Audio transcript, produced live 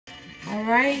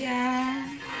Alright, y'all.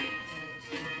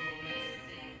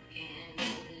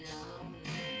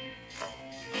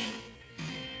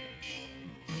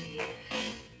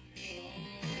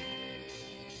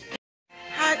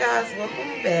 Hi guys,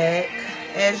 welcome back.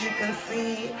 As you can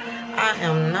see, I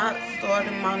am not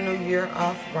starting my new year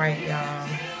off right, y'all.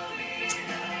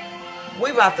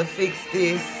 We about to fix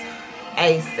this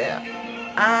ASAP.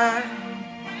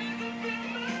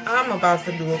 I'm about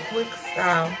to do a quick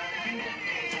style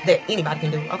that anybody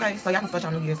can do, okay? So y'all can start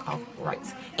your New Year's off right.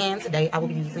 And today I will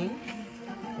be using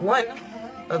one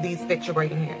of these spectral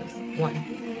braiding hairs. One.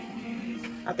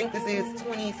 I think this is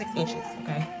 26 inches,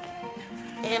 okay?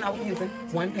 And I will be using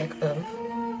one pack of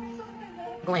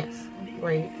glance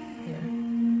braid here.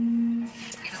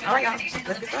 Alright, y'all,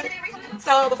 let's get started.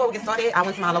 So before we get started, I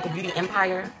went to my local beauty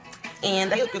empire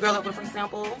and they hooked the girl up with a free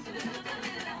sample.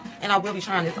 And I will be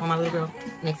trying this on my little girl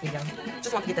next video.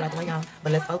 Just want to get that out the way, y'all.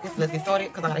 But let's focus. Let's get started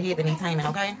because I got a head that needs taming,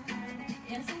 okay?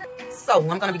 So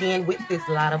I'm going to begin with this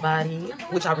Lotta Body,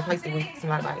 which I replaced it with some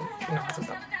Lotta Body. You know, some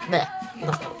stuff. Nah, we're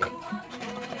going to start with that.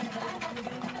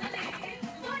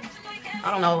 I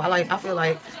don't know. I feel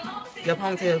like your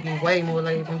ponytail be way more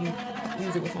laid when you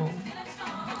use it with foam.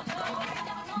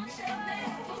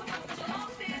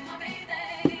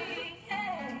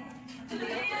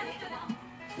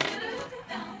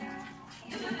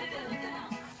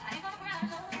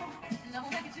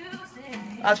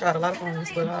 I tried a lot of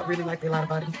foams, but I really like the Lotta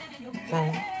Body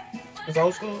foam. It's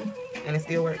old school, and it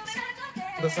still works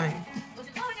the same.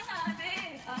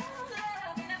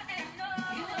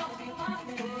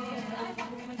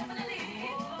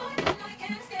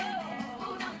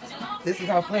 This is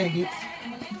how plain it gets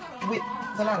with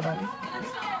the Lotta Body.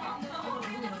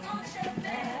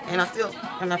 And I still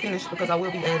am not finished because I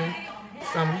will be adding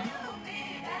some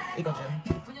Eco Gel.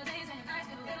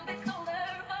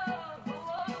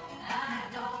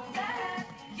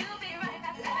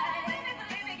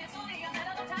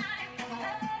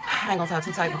 I ain't gonna tie it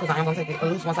too tight because I am gonna take it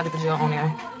loose once I get the gel on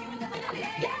there.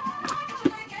 Yeah.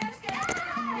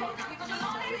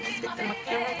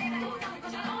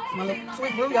 My little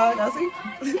sweet blue, y'all see?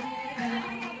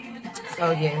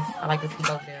 So yes, I like this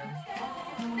Eco Gel.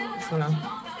 Just gonna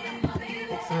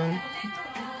put some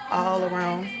all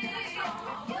around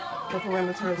the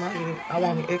perimeter of my head. I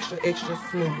want it extra, extra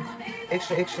smooth,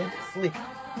 extra, extra slick.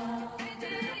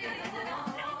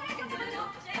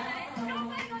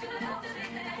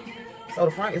 So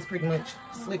the front is pretty much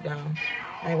slick down.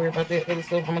 I ain't worried about that other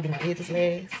stuff. I'm gonna do my edges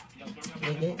last.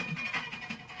 Yeah.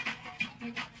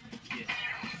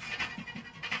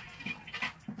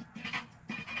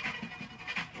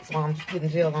 So I'm just putting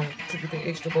gel on it to get the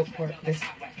extra bulk part that's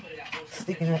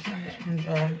sticking up. And,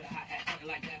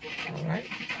 alright.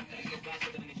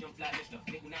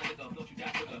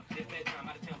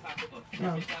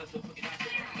 No.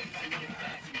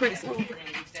 Pretty smooth,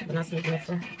 but not smooth enough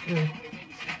for me.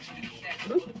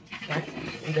 Right,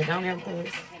 leave that down there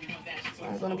because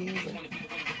I'm going to be using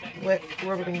wet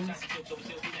rubber bands.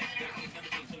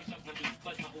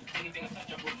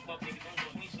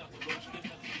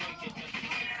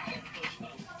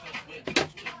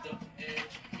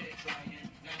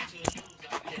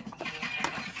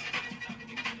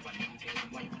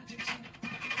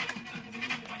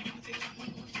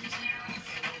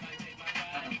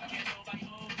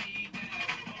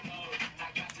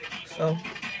 So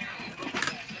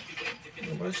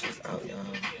brush this out, y'all.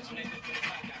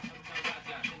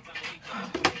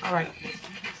 Alright.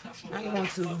 Now you want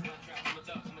to,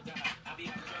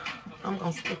 I'm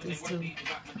going to split this too.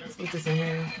 Split this in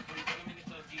half.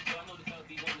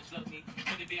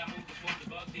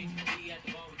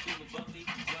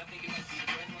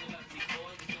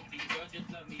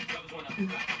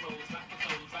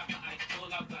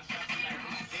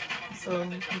 So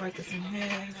break this in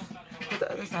half. Put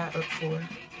the other side up for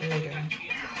later.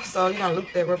 So you're gonna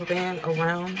loop that rubber band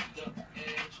around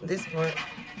this part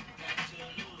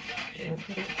and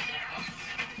put it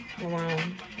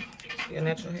around your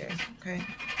natural hair, okay?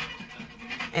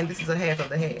 And this is a half of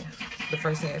the half, the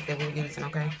first half that we're using,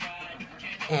 okay?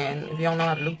 And if you don't know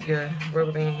how to loop your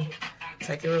rubber band,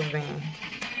 take your rubber band,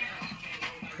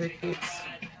 put it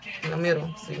in the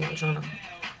middle. See, I'm trying to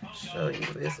show you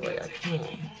this way I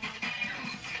can.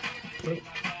 Loop.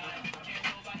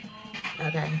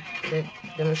 Okay, that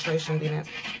demonstration didn't,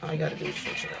 all you gotta do is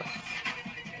switch it up.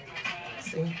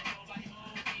 See?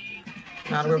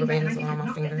 Now the rubber band is around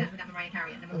my finger. and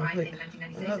Harriet, number 5 in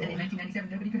 1996, and in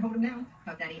 1997, nobody could hold them now.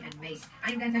 Puff Daddy and Mace.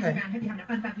 I am Dan Brown. Hope you're having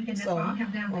a fun weekend thus far.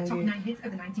 Countdown the top 9 hits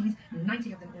of the 90s,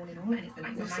 90 of them all in all, and it's the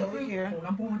 1999 crew, all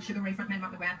on board. Sugar Ray frontman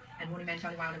Mark McGrath, and Morning Man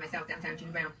Charlie Wilde, and myself, downtown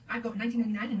Jimmy Brown. I've got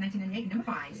 1999 and 1998 number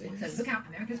 5s. So look out,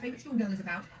 America's favorite schoolgirl is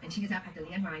about, and she is out after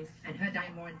Leanne Rimes and her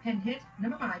Diane Warren pen hit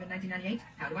number 5 in 1998.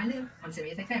 How Do I Live on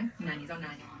Sirius XM 90s on 9.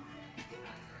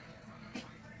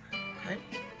 Okay.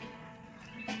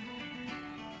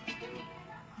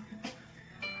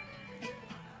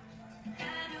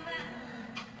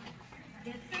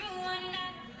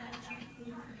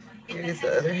 Here is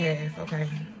the other half, okay.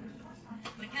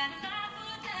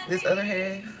 This other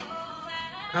half,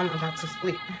 I'm about to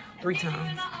split 3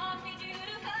 times.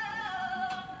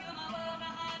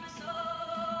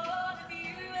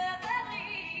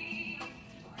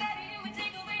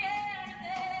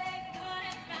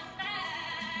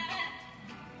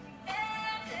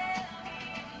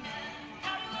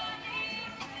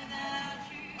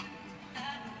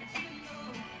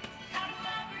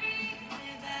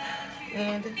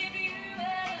 And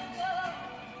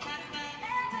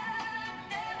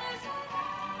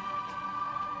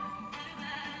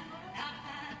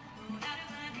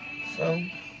so,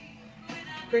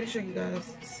 pretty sure you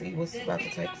guys see what's about to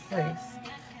take place.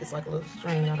 It's like a little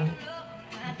string, I don't,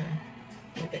 okay,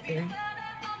 put that there.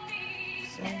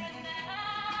 So,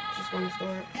 just gonna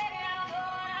start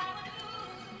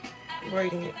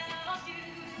braiding it.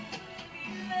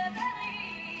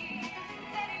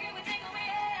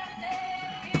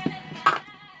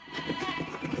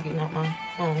 Getting out my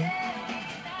phone.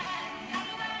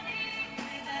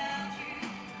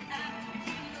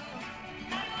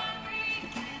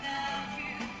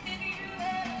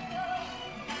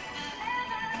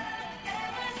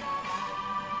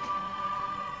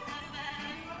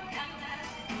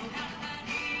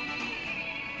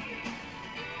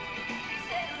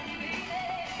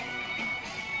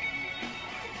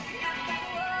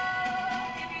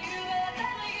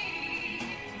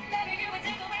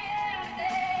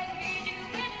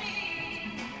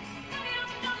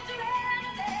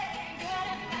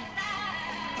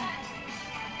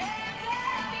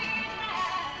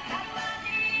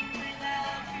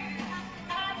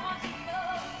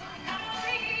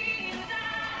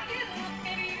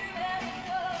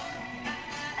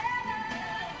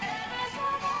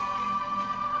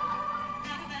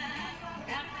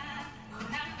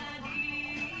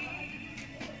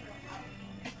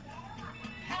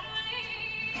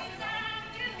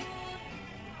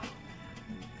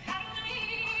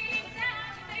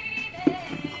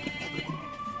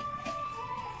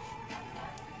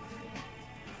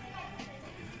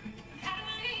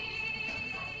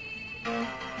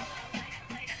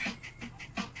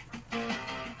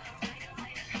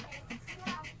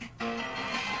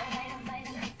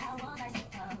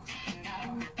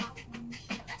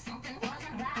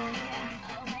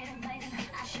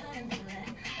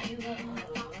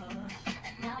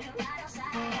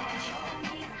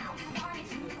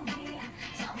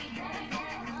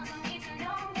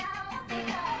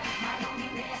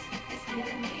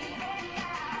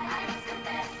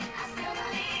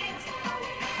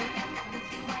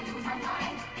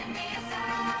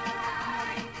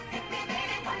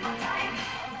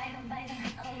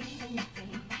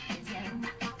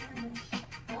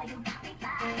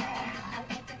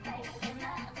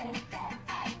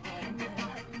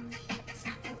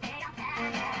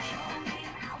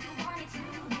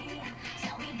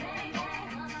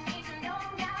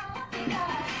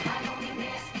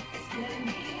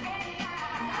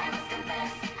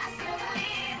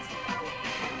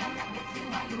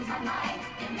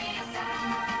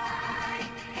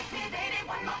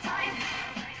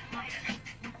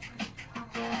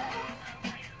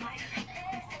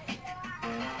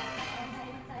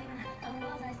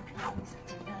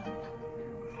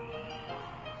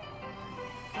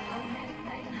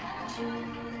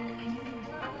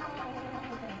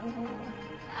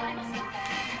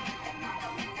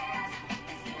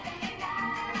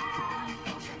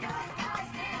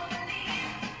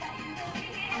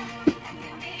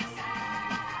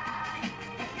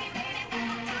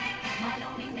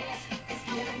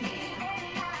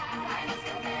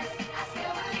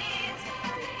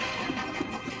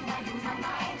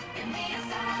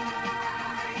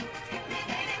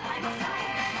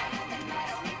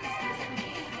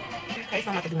 Okay,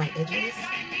 so I'm about to do my edges.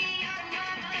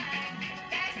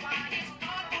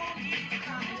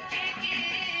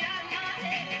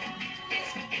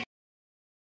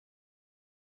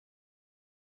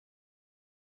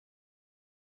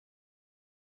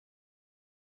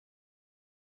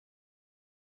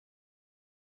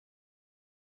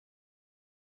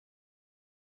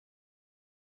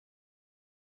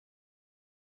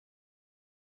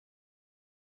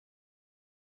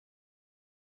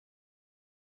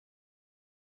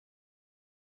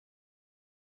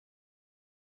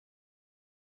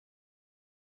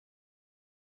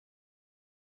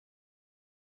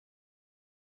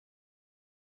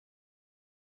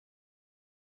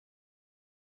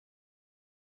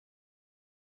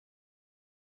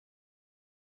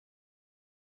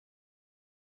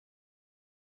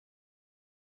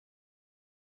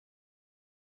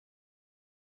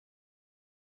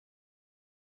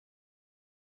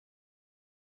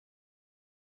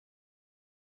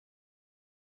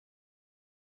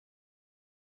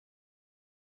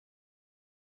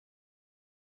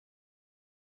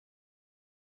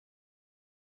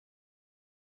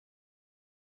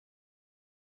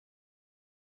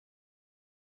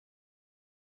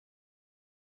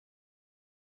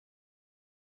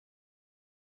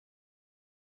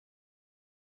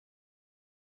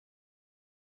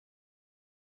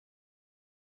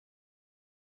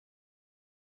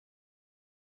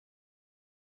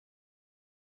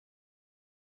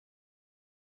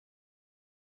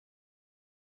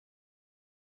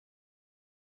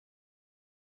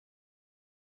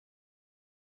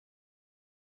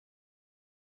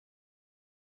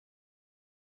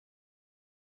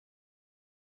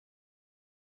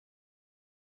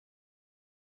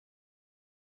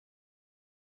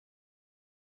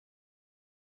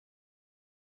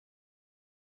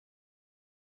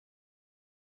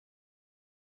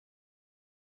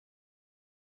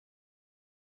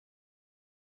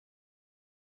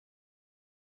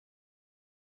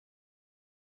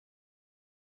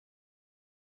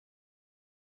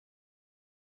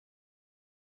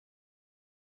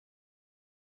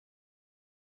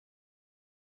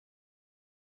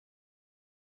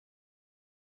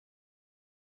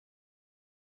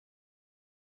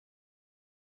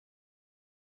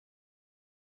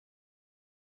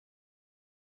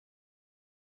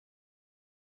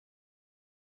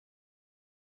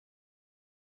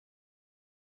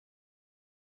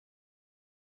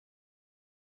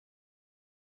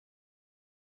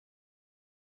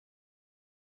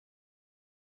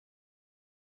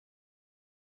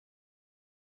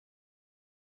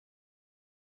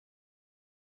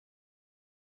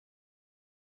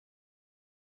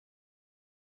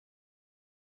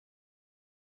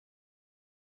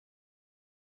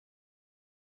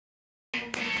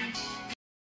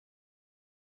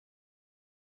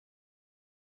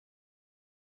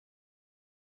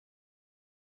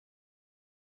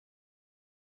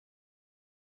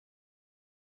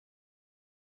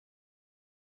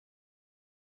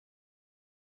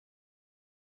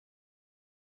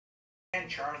 And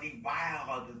Charlie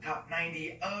Weil, the top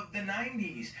 90 of the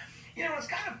 90s. You know, it's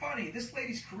kind of funny. This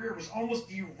lady's career was almost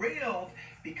derailed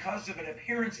because of an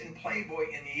appearance in Playboy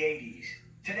in the 80s.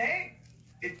 Today,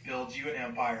 it builds you an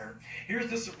empire. Here's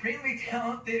the supremely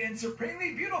talented and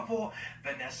supremely beautiful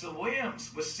Vanessa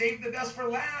Williams with Save the Best for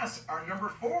Last, our number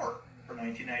 4 for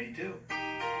 1992.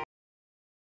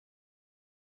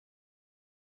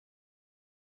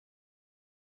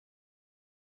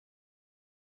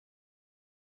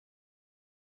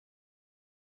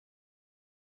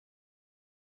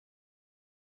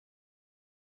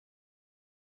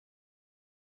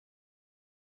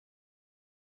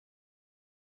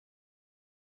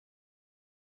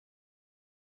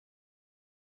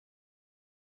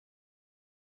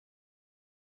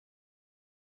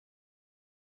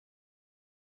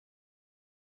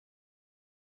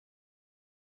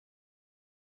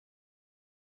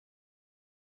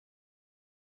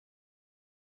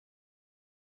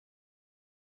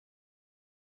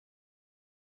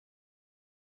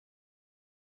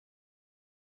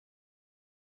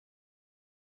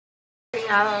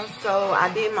 Y'all, so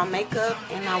I did my makeup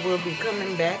and I will be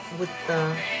coming back with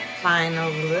the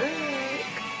final look.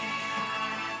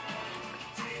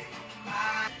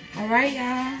 Alright,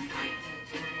 y'all.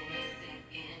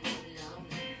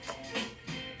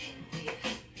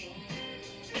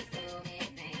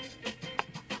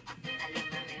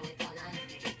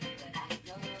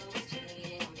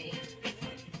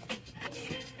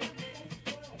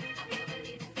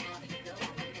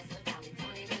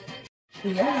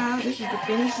 Yeah, this is the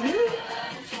finished look.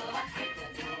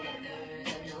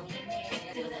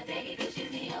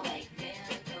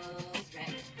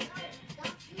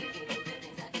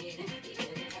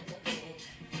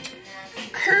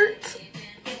 Kurt,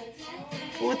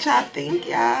 what y'all think,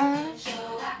 y'all?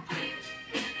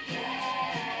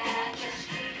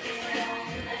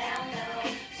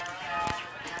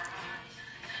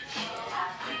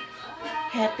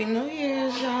 Happy New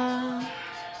Year's, y'all.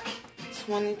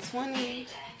 2020.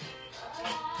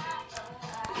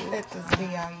 Let this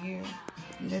be our year.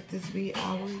 Let this be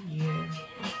our year.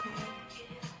 Okay.